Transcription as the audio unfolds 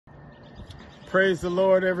Praise the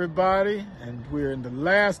Lord, everybody. And we're in the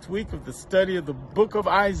last week of the study of the book of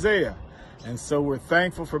Isaiah. And so we're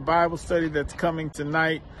thankful for Bible study that's coming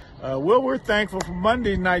tonight. We're thankful for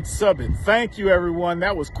Monday night subbing. Thank you, everyone.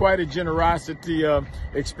 That was quite a generosity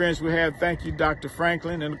experience we had. Thank you, Dr.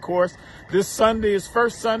 Franklin. And of course, this Sunday is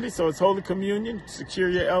First Sunday, so it's Holy Communion. Secure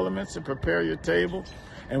your elements and prepare your table.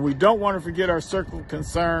 And we don't want to forget our circle of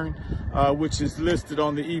concern, which is listed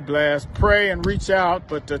on the e-blast. Pray and reach out.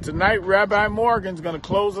 But tonight, Rabbi Morgan's going to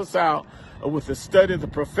close us out with a study of the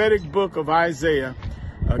prophetic book of Isaiah.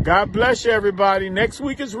 God bless you, everybody. Next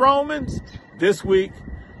week is Romans. This week,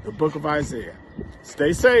 the book of Isaiah.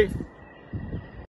 Stay safe.